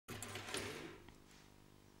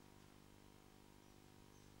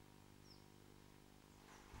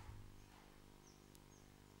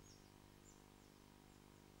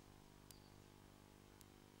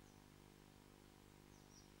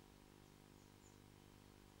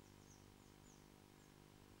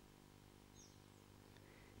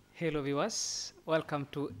Hello viewers, welcome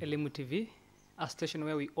to Elimu TV, a station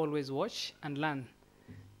where we always watch and learn.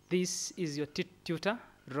 This is your tutor,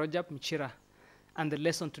 Rajab Mchira, and the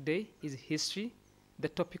lesson today is history. The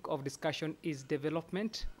topic of discussion is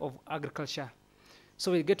development of agriculture.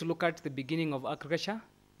 So we get to look at the beginning of agriculture,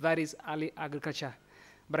 that is early agriculture.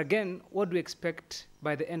 But again, what do we expect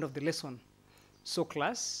by the end of the lesson? So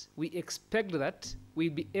class, we expect that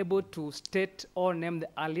we'll be able to state or name the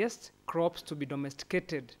earliest crops to be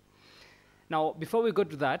domesticated. Now, before we go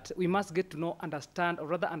to that, we must get to know, understand, or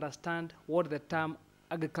rather understand what the term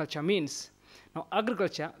agriculture means. Now,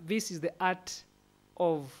 agriculture, this is the art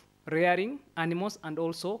of rearing animals and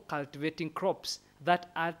also cultivating crops.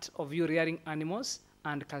 That art of you rearing animals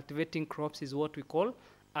and cultivating crops is what we call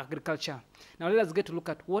agriculture. Now, let us get to look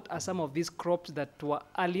at what are some of these crops that were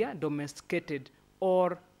earlier domesticated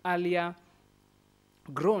or earlier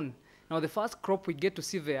grown. Now, the first crop we get to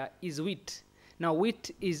see there is wheat. Now,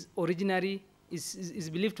 wheat is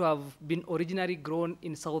believed to have been originally grown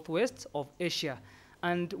in southwest of Asia.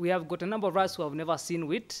 And we have got a number of us who have never seen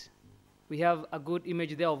wheat. We have a good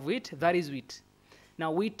image there of wheat. That is wheat. Now,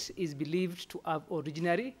 wheat is believed to have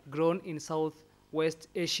originally grown in southwest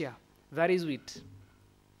Asia. That is wheat.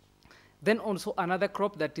 Then also another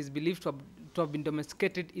crop that is believed to have been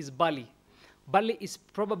domesticated is barley. Barley is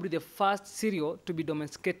probably the first cereal to be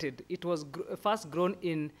domesticated. It was first grown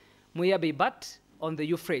in Muya Bat on the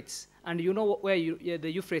Euphrates. And you know where the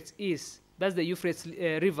Euphrates is. That's the Euphrates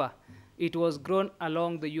river. It was grown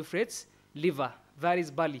along the Euphrates river. That is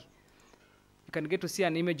barley. You can get to see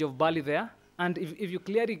an image of barley there. And if you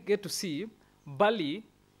clearly get to see, barley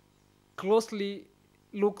closely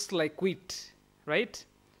looks like wheat, right?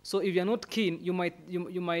 So if you're not keen, you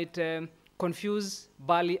might confuse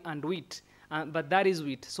barley and wheat. But that is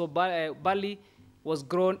wheat. So barley was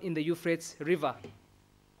grown in the Euphrates river.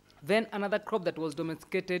 Then another crop that was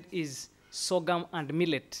domesticated is sorghum and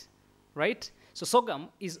millet, right? So sorghum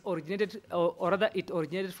is originated, or rather it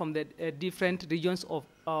originated from the different regions of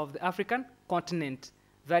the African continent.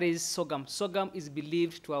 That is sorghum. Sorghum is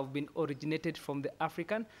believed to have been originated from the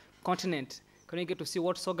African continent. Can you get to see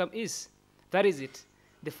what sorghum is? That is it.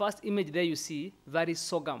 The first image there you see, that is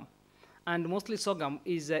sorghum. And mostly sorghum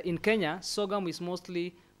is, in Kenya, sorghum is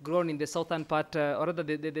mostly grown in the southern part, or rather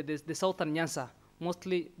the southern Nyanza.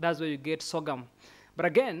 Mostly that's where you get sorghum. But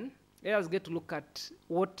again, let us get to look at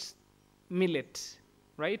what millet,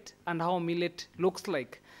 right? And how millet looks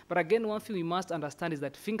like. But again, one thing we must understand is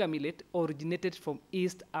that finger millet originated from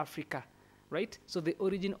East Africa, right? So the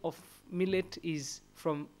origin of millet is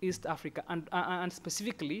from East Africa, and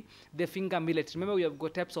specifically the finger millet. Remember, we have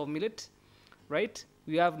got types of millet, right?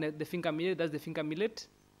 We have the finger millet, that's the finger millet.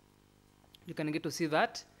 You can get to see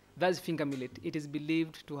that. That's finger millet. It is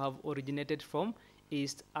believed to have originated from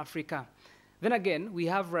East Africa. Then again, we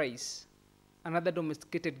have rice, another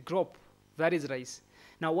domesticated crop. That is rice.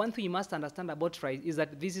 Now, one thing you must understand about rice is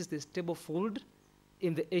that this is the staple food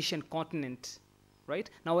in the Asian continent, right?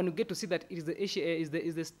 Now, when you get to see that it is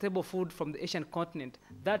the staple food from the Asian continent,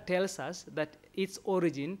 that tells us that its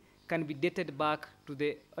origin can be dated back to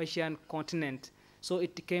the Asian continent. So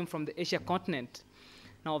it came from the Asia continent.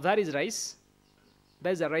 Now, that is rice.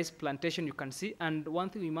 That is a rice plantation you can see. And one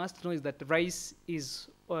thing we must know is that rice is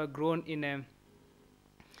grown in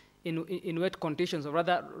wet conditions, or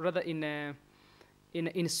rather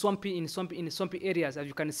in swampy areas. As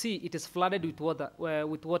you can see, it is flooded with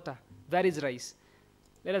water. That is rice.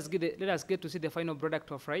 Let us get to see the final product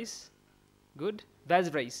of rice. Good. That's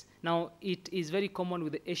rice. Now, it is very common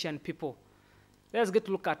with the Asian people. Let us get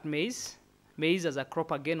to look at maize. Maize as a crop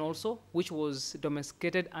again also, which was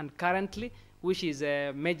domesticated and currently, which is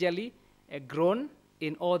majorly grown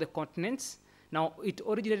in all the continents. Now, it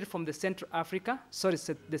originated from the Central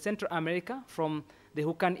America, from the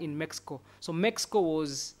Yucatan in Mexico. So Mexico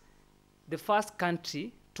was the first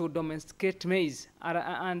country to domesticate maize.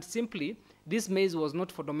 And simply, this maize was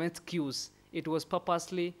not for domestic use. It was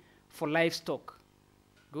purposely for livestock.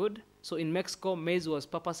 Good. So in Mexico, maize was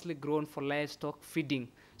purposely grown for livestock feeding.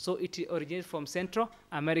 So it originated from Central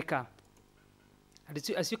America.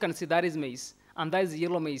 As you can see, that is maize. And that is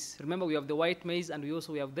yellow maize. Remember, we have the white maize and we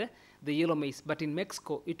also have the yellow maize. But in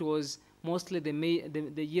Mexico, it was mostly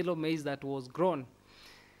the yellow maize that was grown.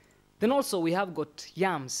 Then also we have got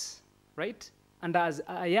yams, right? And as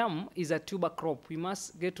a yam is a tuber crop, we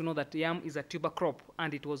must get to know that yam is a tuber crop,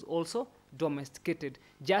 and it was also domesticated.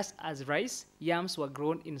 Just as rice, yams were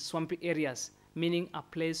grown in swampy areas, meaning a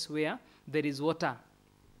place where there is water,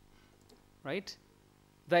 right?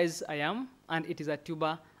 That is a yam, and it is a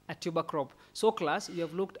tuber crop. So class, we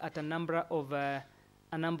have looked at a number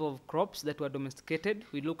of crops that were domesticated.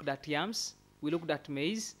 We looked at yams, we looked at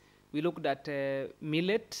maize, we looked at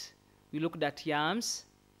millet, we looked at yams,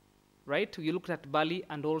 right? We looked at barley,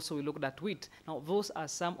 and also we looked at wheat. Now, those are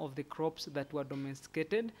some of the crops that were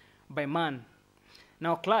domesticated by man.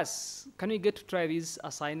 Now, class, can we get to try this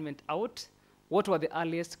assignment out? What were the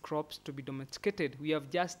earliest crops to be domesticated? We have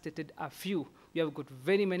just stated a few. We have got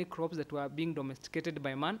very many crops that were being domesticated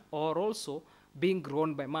by man or also being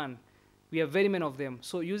grown by man. We have very many of them.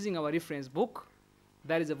 So using our reference book,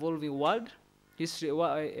 that is Evolving World History,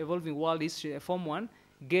 Evolving World History, Form 1,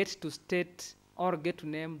 get to state or get to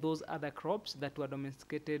name those other crops that were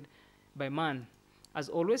domesticated by man. As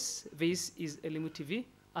always, this is Elimu TV,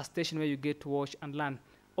 a station where you get to watch and learn.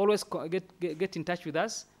 Always get in touch with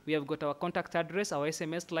us. We have got our contact address, our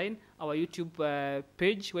SMS line, our YouTube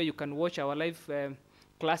page where you can watch our live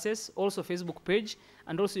classes, also Facebook page,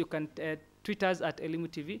 and also you can tweet us at Elimu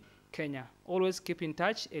TV Kenya. Always keep in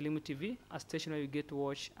touch. Elimu TV, a station where you get to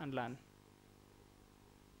watch and learn.